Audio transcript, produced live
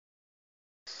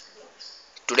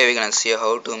Today we're gonna see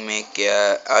how to make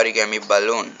a origami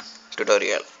balloon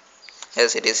tutorial.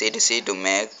 Yes, it is easy to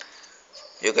make.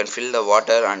 You can fill the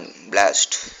water and blast.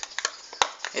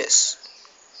 Yes.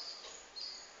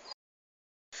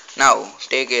 Now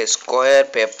take a square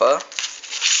paper.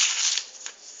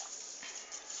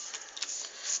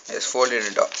 Yes, fold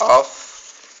it off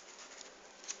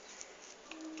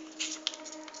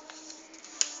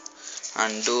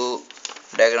and do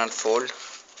diagonal fold.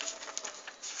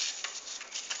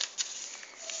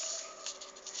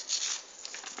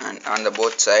 And on the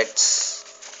both sides.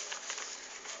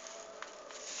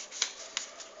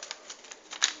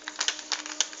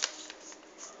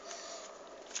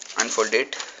 Unfold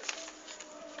it,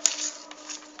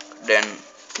 then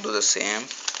do the same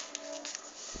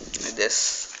with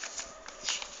this.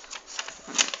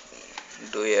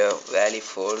 Do a valley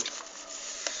fold,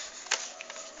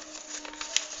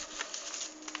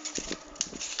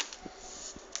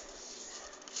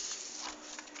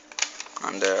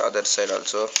 on the other side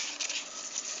also.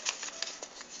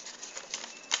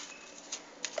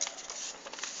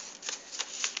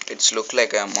 It's look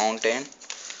like a mountain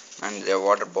and the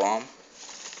water bomb.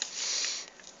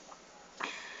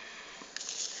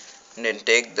 And then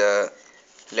take the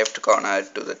left corner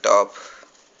to the top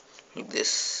like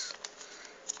this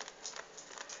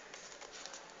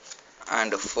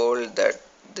and fold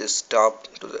this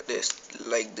top to this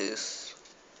like this.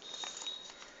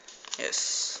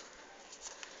 Yes,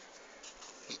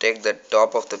 take the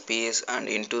top of the piece and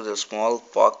into the small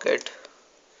pocket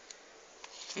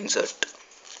insert.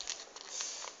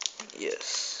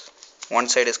 Yes, one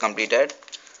side is completed.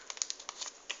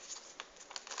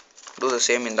 Do the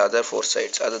same in the other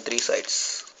three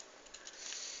sides.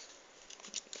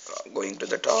 Going to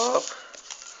the top,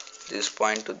 this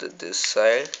point to this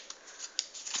side,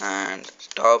 and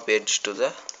top edge to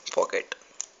the pocket.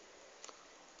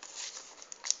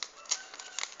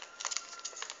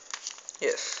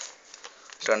 Yes,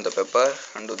 turn the paper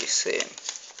and do the same.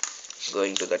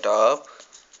 Going to the top,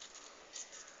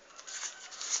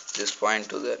 this point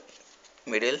to the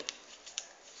middle,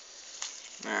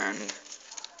 and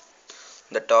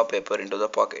the top paper into the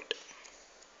pocket.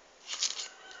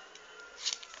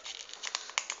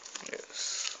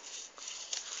 Yes,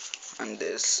 and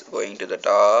this going to the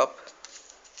top,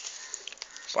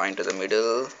 point to the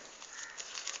middle,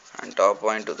 and top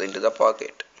point into the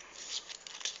pocket.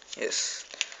 Yes,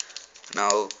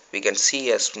 now we can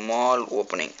see a small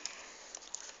opening.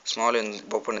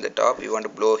 Open in the top. We want to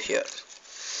blow here.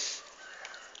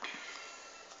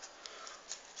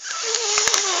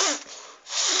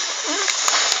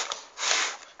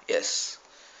 Yes,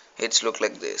 it's look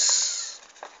like this.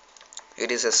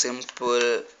 It is a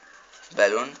simple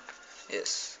balloon.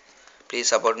 Yes, please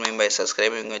support me by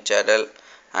subscribing my channel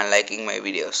and liking my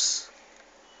videos.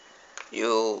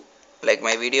 You like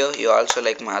my video, you also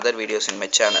like my other videos in my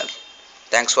channel.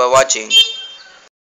 Thanks for watching.